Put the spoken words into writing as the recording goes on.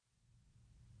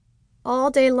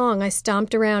All day long I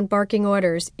stomped around barking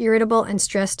orders, irritable and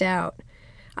stressed out.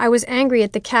 I was angry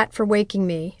at the cat for waking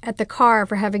me, at the car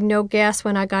for having no gas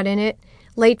when I got in it,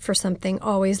 late for something,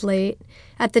 always late,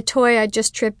 at the toy I'd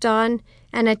just tripped on,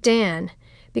 and at Dan,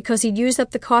 because he'd used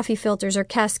up the coffee filters or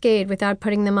Cascade without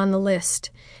putting them on the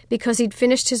list, because he'd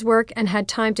finished his work and had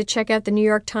time to check out the New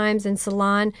York Times and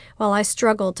Salon while I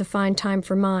struggled to find time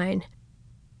for mine,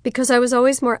 because I was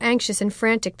always more anxious and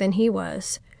frantic than he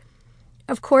was.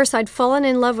 Of course, I'd fallen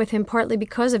in love with him partly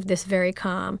because of this very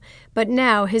calm, but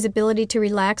now his ability to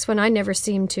relax when I never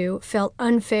seemed to felt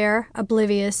unfair,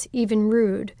 oblivious, even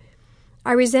rude.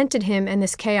 I resented him and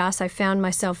this chaos I found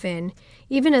myself in,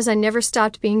 even as I never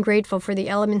stopped being grateful for the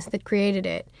elements that created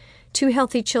it. 2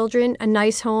 healthy children, a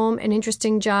nice home, an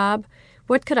interesting job.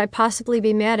 What could I possibly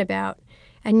be mad about?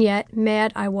 And yet,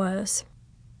 mad I was.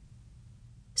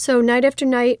 So night after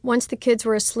night, once the kids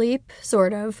were asleep,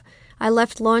 sort of, I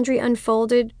left laundry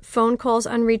unfolded, phone calls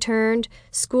unreturned,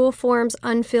 school forms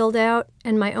unfilled out,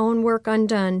 and my own work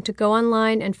undone to go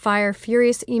online and fire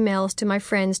furious emails to my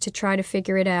friends to try to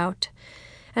figure it out.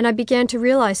 And I began to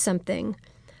realize something.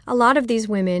 A lot of these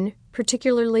women,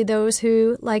 particularly those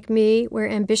who, like me, were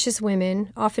ambitious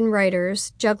women, often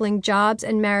writers, juggling jobs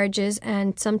and marriages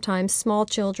and sometimes small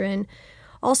children,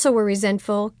 also were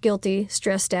resentful, guilty,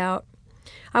 stressed out.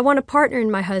 "I want a partner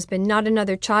in my husband, not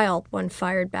another child," one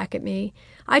fired back at me.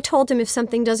 "I told him if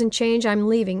something doesn't change, I'm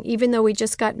leaving, even though we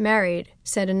just got married,"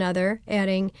 said another,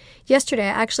 adding, "Yesterday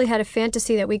I actually had a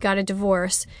fantasy that we got a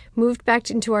divorce, moved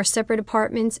back into our separate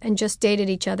apartments, and just dated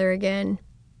each other again."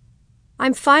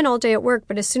 "I'm fine all day at work,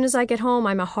 but as soon as I get home,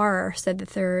 I'm a horror," said the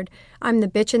third. "I'm the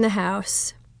bitch in the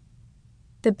house."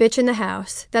 The bitch in the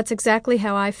house. That's exactly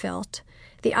how I felt.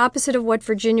 The opposite of what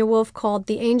Virginia Woolf called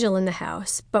the angel in the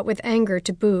house, but with anger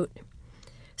to boot.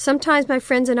 Sometimes my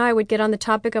friends and I would get on the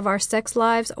topic of our sex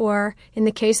lives or, in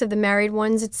the case of the married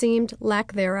ones it seemed,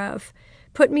 lack thereof.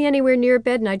 "Put me anywhere near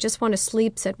bed and I just want to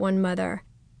sleep," said one mother.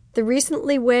 The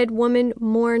recently wed woman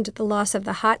mourned the loss of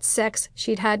the hot sex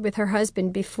she'd had with her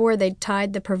husband before they'd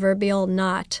tied the proverbial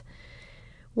knot.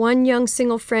 One young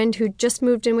single friend who'd just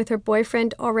moved in with her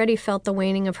boyfriend already felt the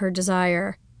waning of her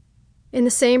desire. In the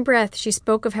same breath, she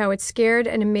spoke of how it scared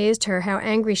and amazed her how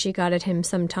angry she got at him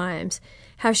sometimes,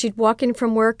 how she'd walk in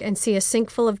from work and see a sink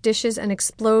full of dishes and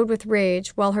explode with rage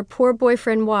while her poor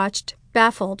boyfriend watched,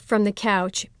 baffled, from the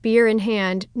couch, beer in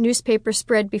hand, newspaper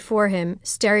spread before him,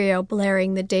 stereo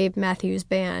blaring the Dave Matthews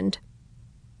Band.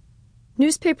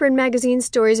 Newspaper and magazine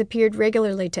stories appeared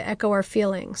regularly to echo our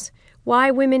feelings.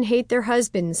 "Why Women Hate Their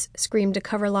Husbands," screamed a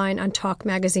cover line on Talk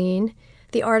magazine.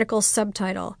 The article's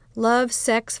subtitle, "Love,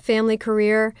 Sex, Family,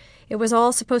 Career. It was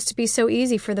all supposed to be so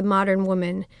easy for the modern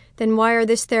woman. Then why are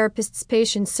this therapist's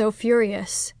patients so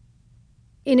furious?"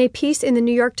 In a piece in the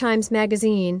New York Times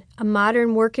Magazine, a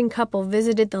modern working couple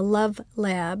visited the Love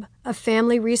Lab, a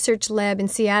family research lab in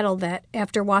Seattle that,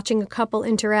 after watching a couple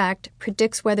interact,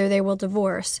 predicts whether they will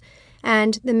divorce.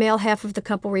 And, the male half of the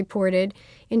couple reported,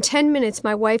 "In 10 minutes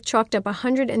my wife chalked up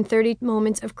 130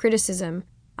 moments of criticism.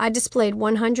 I displayed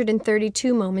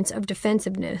 132 moments of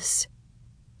defensiveness."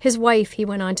 His wife, he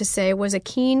went on to say, was a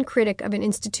keen critic of an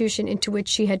institution into which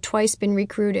she had twice been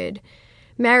recruited.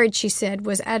 Marriage, she said,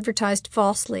 was advertised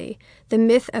falsely, the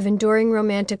myth of enduring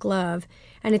romantic love,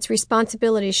 and its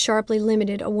responsibilities sharply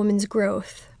limited a woman's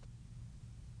growth.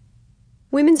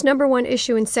 Women's #1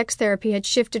 issue in sex therapy had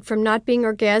shifted from not being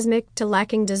orgasmic to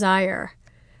lacking desire.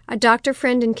 A doctor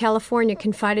friend in California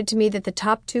confided to me that the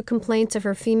top 2 complaints of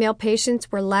her female patients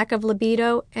were lack of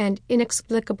libido and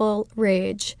inexplicable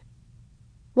rage.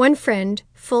 One friend,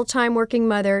 full-time working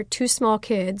mother, 2 small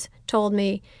kids, told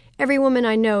me, "Every woman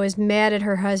I know is mad at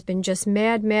her husband, just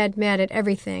mad, mad, mad at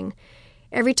everything.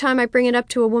 Every time I bring it up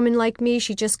to a woman like me,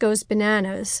 she just goes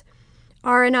bananas.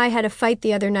 R and I had a fight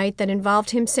the other night that involved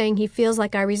him saying he feels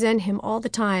like I resent him all the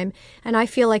time, and I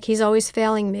feel like he's always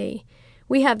failing me.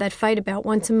 We have that fight about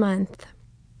once a month."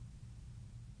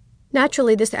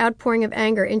 Naturally, this outpouring of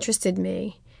anger interested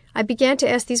me. I began to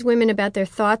ask these women about their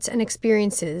thoughts and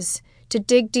experiences, to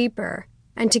dig deeper,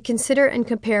 and to consider and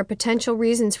compare potential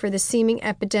reasons for the seeming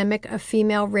epidemic of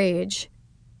female rage.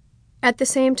 At the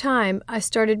same time, I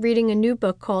started reading a new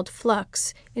book called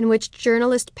Flux, in which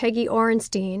journalist Peggy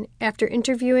Orenstein, after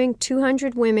interviewing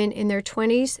 200 women in their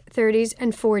 20s, 30s,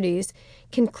 and 40s,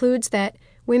 concludes that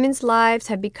women's lives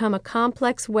have become a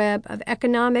complex web of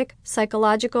economic,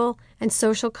 psychological, and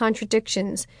social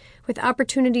contradictions, with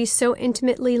opportunities so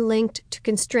intimately linked to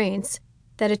constraints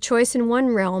that a choice in one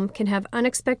realm can have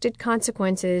unexpected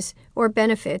consequences or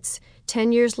benefits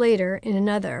 10 years later in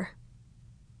another.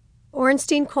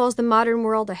 Orenstein calls the modern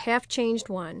world a half-changed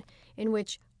one, in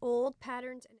which old patterns and